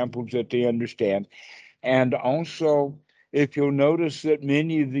examples that they understand. And also, if you'll notice that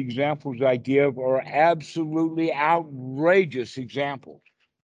many of the examples I give are absolutely outrageous examples,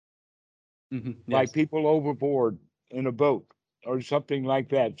 like Yes. people overboard in a boat or something like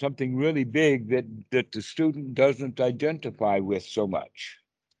that, something really big that the student doesn't identify with so much.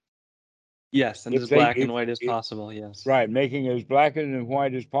 Yes, and If as they black and if white as it, possible. Yes. Right, making it as black and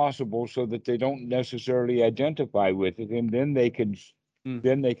white as possible so that they don't necessarily identify with it, and Mm,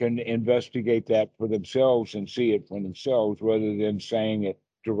 then they can investigate that for themselves and see it for themselves rather than saying it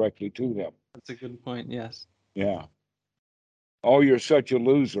directly to them. that's a good point. Yes. Yeah. Oh, you're such a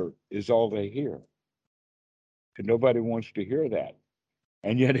loser is all they hear. And nobody wants to hear that.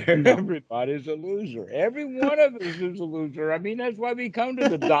 And yet No. everybody's a loser. Every one of us is a loser. I mean, that's why we come to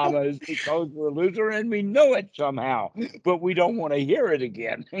the Dhamma, is because we're a loser and we know it somehow, but we don't want to hear it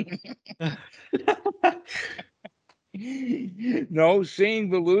again. No, seeing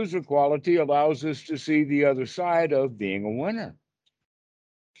the loser quality allows us to see the other side of being a winner.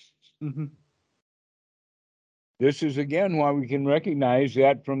 Mhm. This is again why we can recognize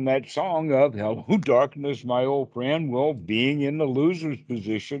that from that song of Hello, Darkness, My Old Friend. Well, being in the loser's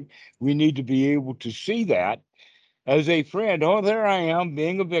position, we need to be able to see that as a friend. Oh, there I am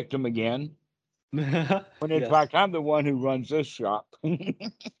being a victim again. When in Yes. fact, I'm the one who runs this shop.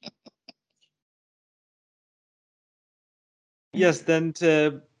 Yes. Then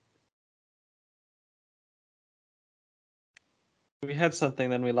to we had something,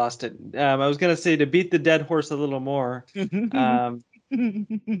 then we lost it. I was gonna say to beat the dead horse a little more. Um,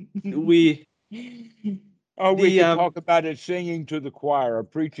 we Oh, we the could talk about it singing to the choir or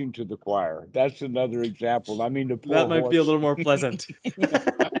preaching to the choir. That's another example. I mean, the that poor might be a horse. little more pleasant.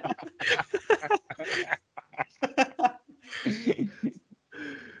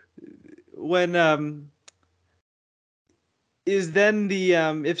 When is then the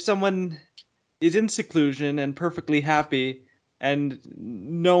if someone is in seclusion and perfectly happy and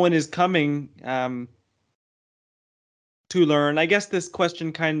no one is coming to learn. I guess this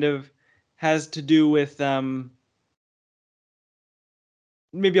question kind of has to do with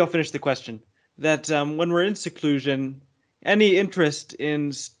maybe I'll finish the question. That when we're in seclusion, any interest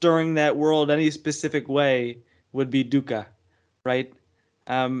in stirring that world any specific way would be dukkha, right?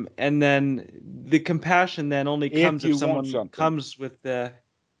 And then the compassion then only If comes if you want someone something. comes with the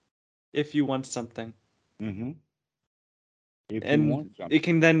if you want something. Hmm. If you And want it something.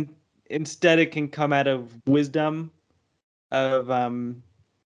 can then instead it can come out of wisdom of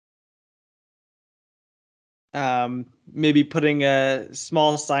maybe putting a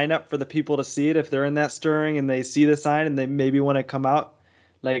small sign up for the people to see it if they're in that stirring and they see the sign and they maybe want to come out.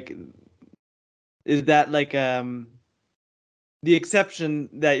 Like, is that like the exception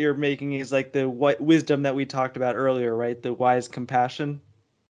that you're making is like the wisdom that we talked about earlier, right? The wise compassion.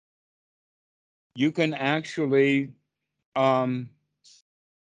 You can actually, um,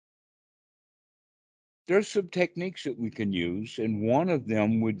 there's some techniques that we can use, and one of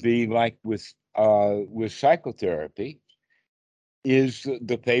them would be like with psychotherapy. Is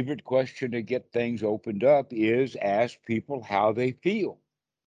the favorite question to get things opened up is ask people how they feel.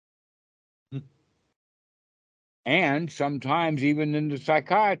 And sometimes even in the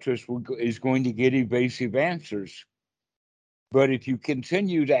psychiatrist is going to get evasive answers. But if you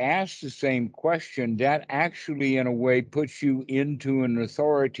continue to ask the same question, that actually, in a way, puts you into an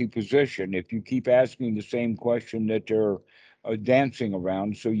authority position. If you keep asking the same question that they're dancing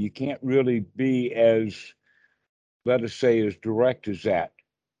around, so you can't really be as, let us say, as direct as that.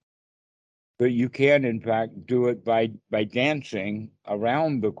 But you can, in fact, do it by dancing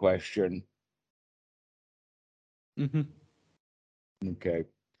around the question. Mm-hmm. Okay.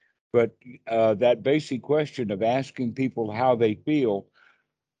 But that basic question of asking people how they feel,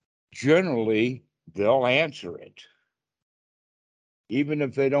 generally, they'll answer it. Even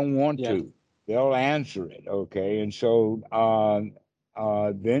if they don't want Yeah. to, they'll answer it. Okay. And so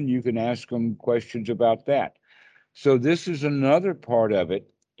then you can ask them questions about that. So this is another part of it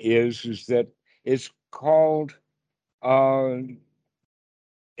is that it's called uh,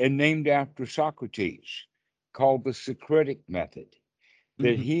 and named after Socrates, called the Socratic method.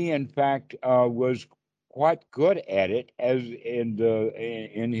 That Mm-hmm. he, in fact, was quite good at it as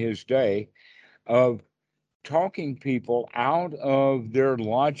in his day of talking people out of their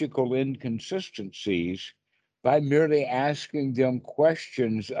logical inconsistencies by merely asking them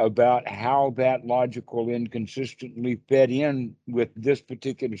questions about how that logical inconsistently fed in with this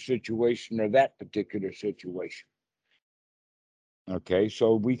particular situation or that particular situation. Okay,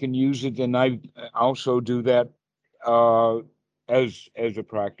 so we can use it, and I also do that uh, as a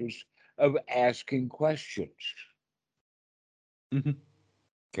practice of asking questions. Hmm.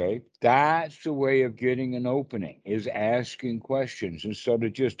 Okay, that's the way of getting an opening, is asking questions instead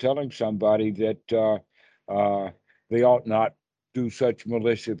of just telling somebody that they ought not do such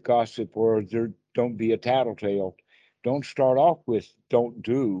malicious gossip or don't be a tattletale. Don't start off with don't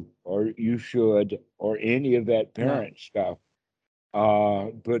do or you should or any of that No. parent stuff.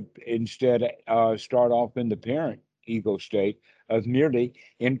 But instead, start off in the parent ego state of merely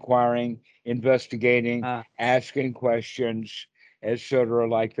inquiring, investigating, Ah. asking questions, etc.,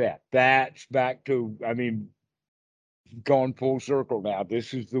 like that. That's back to, I mean, going full circle now.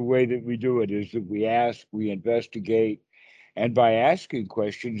 This is the way that we do it: is that we ask, we investigate, and by asking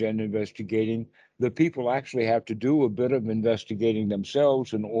questions and investigating, the people actually have to do a bit of investigating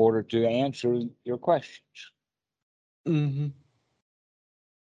themselves in order to answer your questions. Hmm.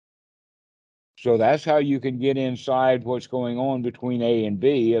 So that's how you can get inside what's going on between A and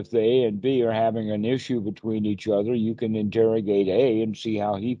B. If the A and B are having an issue between each other, you can interrogate A and see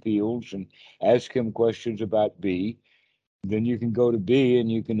how he feels and ask him questions about B. Then you can go to B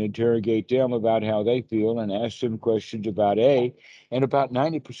and you can interrogate them about how they feel and ask them questions about A. And about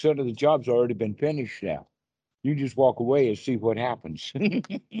 90% of the job's already been finished now. You just walk away and see what happens.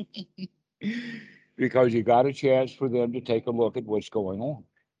 Because you got a chance for them to take a look at what's going on.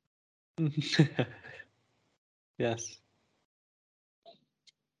 Yes.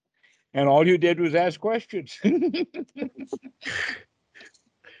 And all you did was ask questions.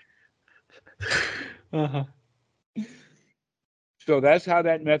 Uh-huh. So that's how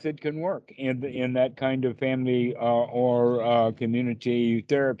that method can work in that kind of family or community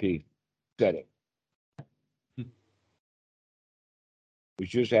therapy setting. It's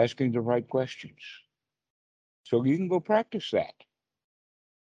just asking the right questions. So you can go practice that.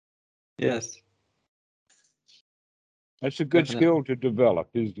 Yes, That's a good skill definitely. to develop,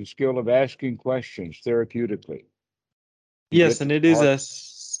 is the skill of asking questions therapeutically to Yes, get and the it is spark a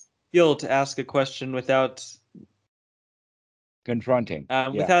skill to ask a question confronting. Yeah.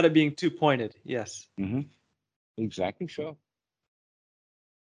 without it being too pointed. Yes. Hmm. Exactly so.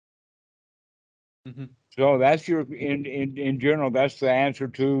 Hmm. So that's your in general, that's the answer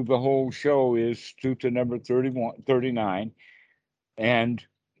to the whole show is to number 31, 39, and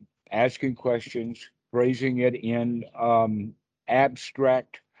asking questions, phrasing it in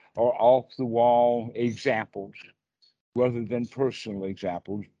abstract or off the wall examples rather than personal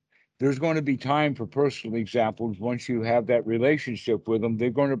examples. There's going to be time for personal examples once you have that relationship with them.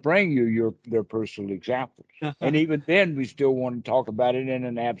 They're going to bring you their personal examples. And even then, we still want to talk about it in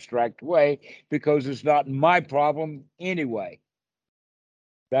an abstract way because it's not my problem anyway.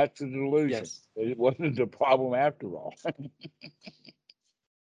 That's the delusion. Yes. It wasn't a problem after all.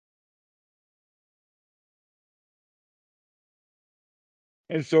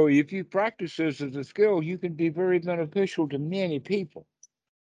 And so, if you practice this as a skill, you can be very beneficial to many people.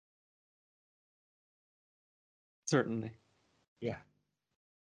 Certainly. Yeah.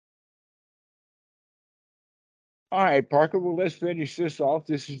 All right, Parker. Well, let's finish this off.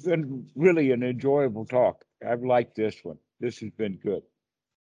 This has been really an enjoyable talk. I've liked this one. This has been good.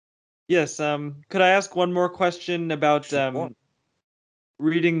 Yes. Could I ask one more question about Sure.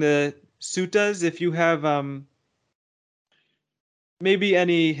 reading the suttas? If you have maybe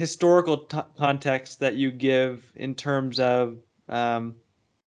any historical context that you give in terms of um,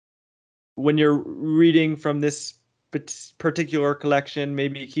 when you're reading from this particular collection,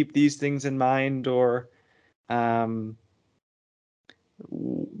 maybe keep these things in mind, or um,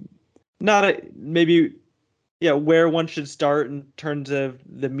 not a, maybe, yeah, where one should start in terms of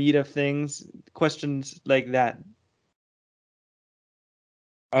the meat of things, questions like that.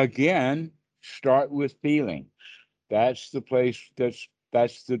 Again, start with feeling. That's the place. That's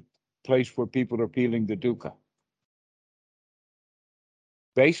the place where people are feeling the dukkha.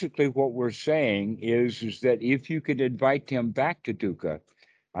 Basically, what we're saying is that if you could invite them back to dukkha,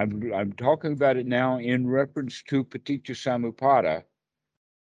 I'm talking about it now in reference to paticca samuppada,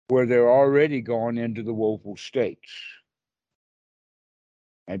 where they're already gone into the woeful states,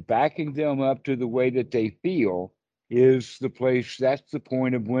 and backing them up to the way that they feel is the place. That's the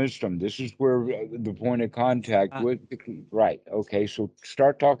point of wisdom. This is where the point of contact Ah, with right. Okay, so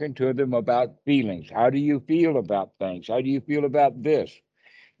start talking to them about feelings. How do you feel about things? How do you feel about this?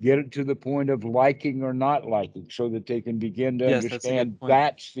 get it to the point of liking or not liking, so that they can begin to Yes, that's a good understand point.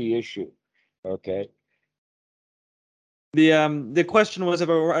 that's the issue. Okay. The question was of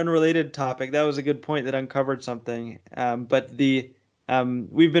an unrelated topic. That was a good point that uncovered something. But the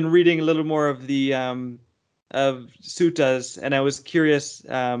we've been reading a little more of suttas, and I was curious,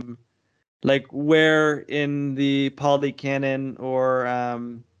 like where in the Pali Canon or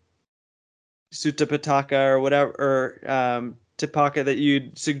Sutta Pitaka or whatever, or Tipaka, that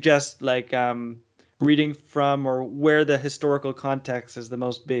you'd suggest, like reading from, or where the historical context is the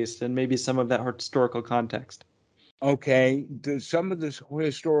most based, and maybe some of that historical context. Okay, some of this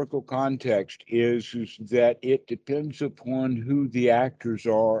historical context is that it depends upon who the actors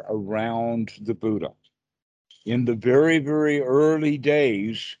are around the Buddha. In the very, very early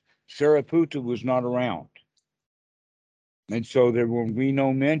days, Sariputta was not around. And so there will be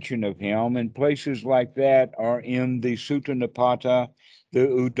no mention of him. And places like that are in the Sutta Nipata, the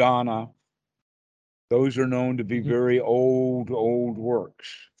Udana. Those are known to be Mhm. very old, old works,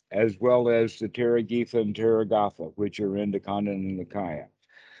 as well as the Teragitha and Teragatha, which are in the Khandana Nikaya.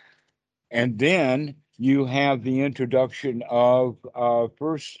 And then you have the introduction of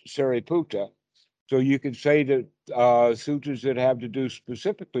first Sariputta. So you could say that sutras that have to do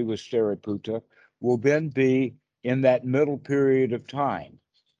specifically with Sariputta will then be in that middle period of time.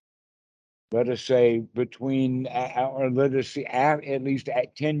 Let us say between, or let us see, at least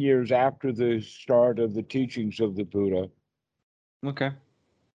 10 years after the start of the teachings of the Buddha, Okay.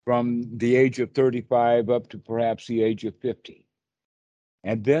 from the age of 35 up to perhaps the age of 50.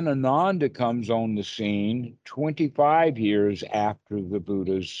 And then Ananda comes on the scene 25 years after the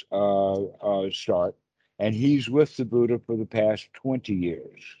Buddha's start, and he's with the Buddha for the past 20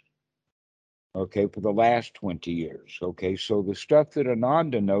 years. Okay, for the last 20 years. Okay, so the stuff that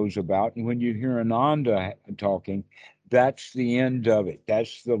Ananda knows about, and when you hear Ananda talking, that's the end of it.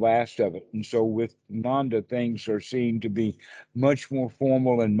 That's the last of it. And so with Ananda, things are seen to be much more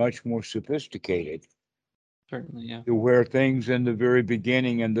formal and much more sophisticated, Certainly, yeah. to where things in the very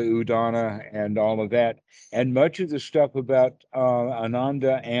beginning and the Udana and all of that. And much of the stuff about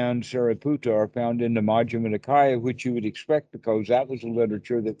Ananda and Sariputta are found in the Majjhima Nikaya, which you would expect because that was a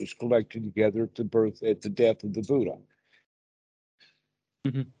literature that was collected together at the death of the Buddha.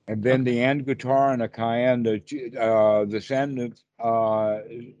 Hmm. And then Okay. the Anguttara Nikaya and the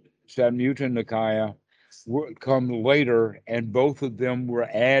Samyutta Nikaya come later, and both of them were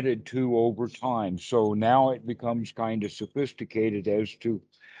added to over time. So now it becomes kind of sophisticated as to,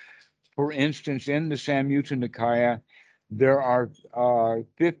 for instance, in the Samyutta Nikaya, there are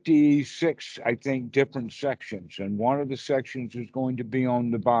 56, I think, different sections. And one of the sections is going to be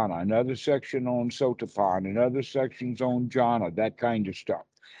on Nibbana, another section on Sotapanna, another section's on Jhana, that kind of stuff.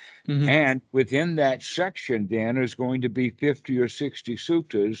 Hmm. And within that section, then, is going to be 50 or 60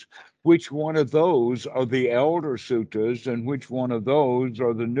 suttas. Which one of those are the elder suttas and which one of those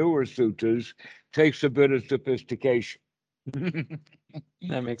are the newer suttas takes a bit of sophistication.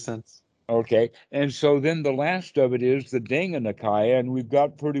 That makes sense. Okay. And so then the last of it is the Dinga Nikaya. And we've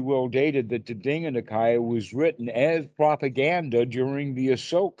got pretty well dated that the Dinga Nikaya was written as propaganda during the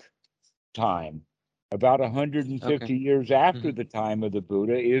Ashoka time. About Okay. 150 years after Hmm. the time of the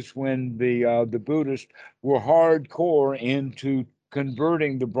Buddha is when the Buddhists were hardcore into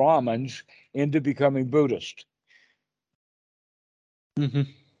converting the Brahmins into becoming Buddhist. Hmm.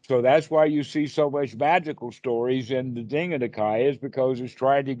 So that's why you see so much magical stories in the Dinga Nikaya, is because it's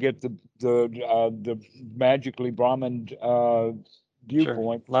trying to get the magically Brahmin Sure.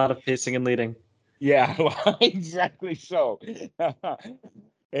 viewpoint. A lot of pacing and leading. Yeah, exactly so.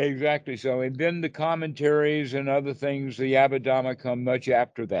 Exactly so. And then the commentaries and other things, the Abhidhamma come much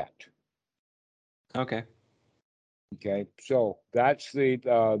after that. Okay. Okay. So that's the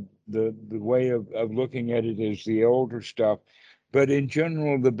way of looking at it is the older stuff. But in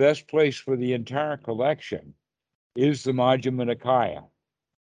general, the best place for the entire collection is the Majjhima Nikaya.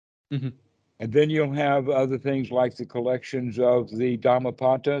 Hmm. And then you'll have other things like the collections of the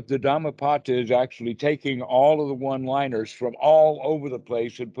Dhammapada. The Dhammapada is actually taking all of the one-liners from all over the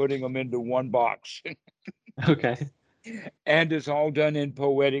place and putting them into one box. Okay. And it's all done in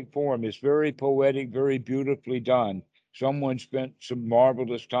poetic form. It's very poetic, very beautifully done. Someone spent some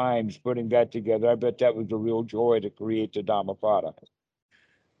marvelous times putting that together. I bet that was a real joy to create the Dhammapada.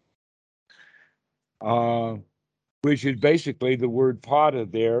 Uh, which is basically the word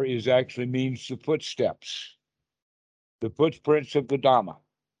pada there is actually means the footsteps, the footprints of the Dhamma.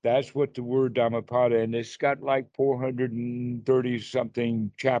 That's what the word Dhammapada, and it's got like 430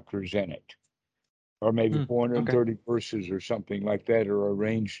 something chapters in it, or maybe Hmm. Okay. 430 verses or something like that, are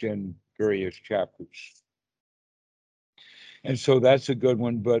arranged in various chapters. And so that's a good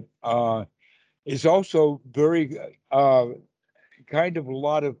one. But it's also very kind of a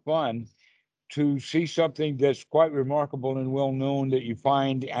lot of fun to see something that's quite remarkable and well known that you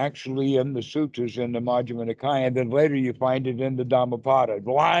find actually in the suttas in the Majjhima Nikaya, and then later you find it in the Dhammapada,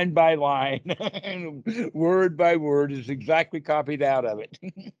 line by line, word by word, is exactly copied out of it.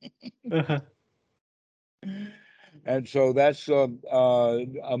 And so that's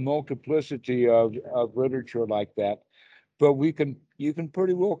a multiplicity of literature like that. But you can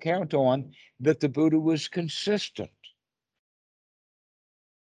pretty well count on that the Buddha was consistent.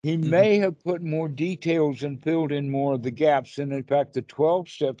 He may have put more details and filled in more of the gaps. And in fact, the 12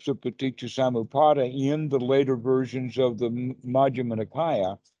 steps of Paticca Samuppada in the later versions of the Majjhima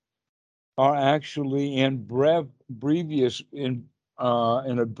Nikaya are actually in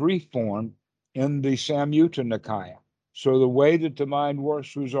in a brief form in the Samyutta Nikaya. So the way that the mind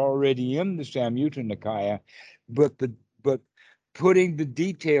works was already in the Samyutta Nikaya, but putting the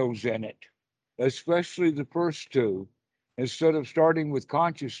details in it, especially the first two, instead of starting with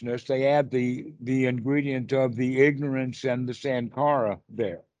consciousness, they add the ingredient of the ignorance and the sankhara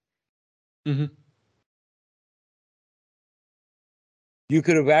there. You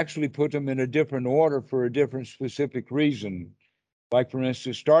could have actually put them in a different order for a different specific reason. Like, for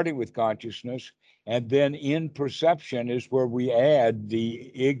instance, starting with consciousness, and then in perception is where we add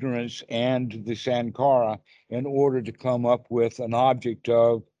the ignorance and the sankhara in order to come up with an object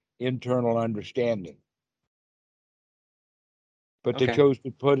of internal understanding. But they chose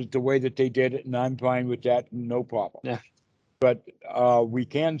to put it the way that they did it, and I'm fine with that, no problem. Yeah. But we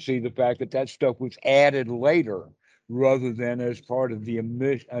can see the fact that that stuff was added later rather than as part of the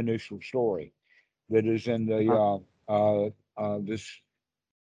initial story that is in the this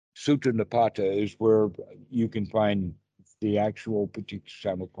Sutta Nipata is where you can find the actual Paticca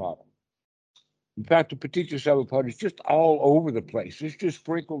Samuppada. In fact, the Paticca Samuppada is just all over the place. It's just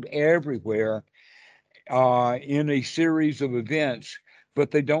sprinkled everywhere in a series of events, but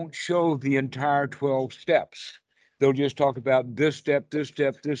they don't show the entire 12 steps. They'll just talk about this step, this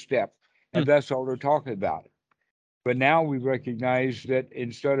step, this step, and that's all they're talking about. But now we recognize that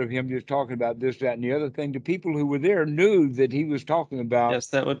instead of him just talking about this, that, and the other thing, the people who were there knew that he was talking about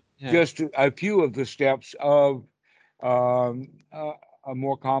just a few of the steps of a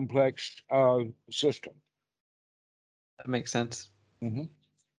more complex system. That makes sense.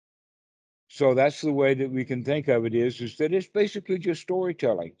 So that's the way that we can think of it is that it's basically just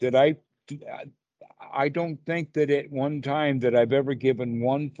storytelling. That I don't think that at one time that I've ever given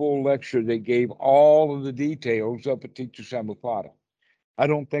one full lecture that gave all of the details of Paticca Samuppada. I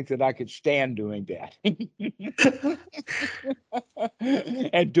don't think that I could stand doing that.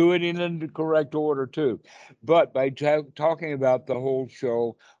 And do it in the correct order too. But by talking about the whole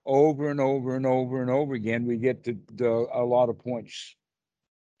show over and over and over and over again, we get a lot of points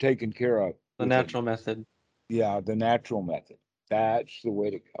taken care of. The natural method. Yeah, the natural method. That's the way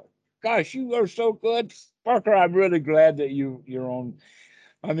to go. Gosh, you are so good, Parker. I'm really glad that you're on.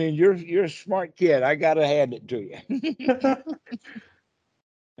 I mean, you're a smart kid. I gotta hand it to you.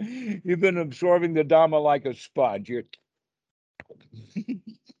 You've been absorbing the Dhamma like a sponge. You're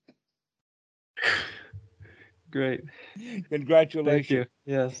Great. Congratulations. Thank you.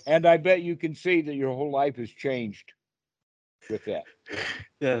 Yes. And I bet you can see that your whole life has changed with that.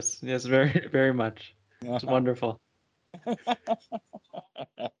 Yes. Yes. Very, very much. It's wonderful.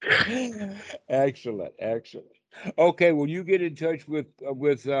 Excellent. Excellent. Okay. Well, you get in touch with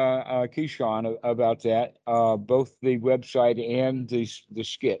Keyshawn about that, both the website and the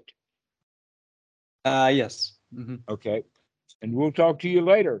skit. Yes. Okay. And we'll talk to you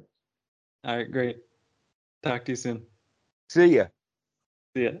later. All right. Great. Talk to you soon. See ya.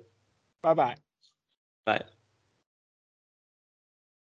 See ya. Bye-bye. Bye.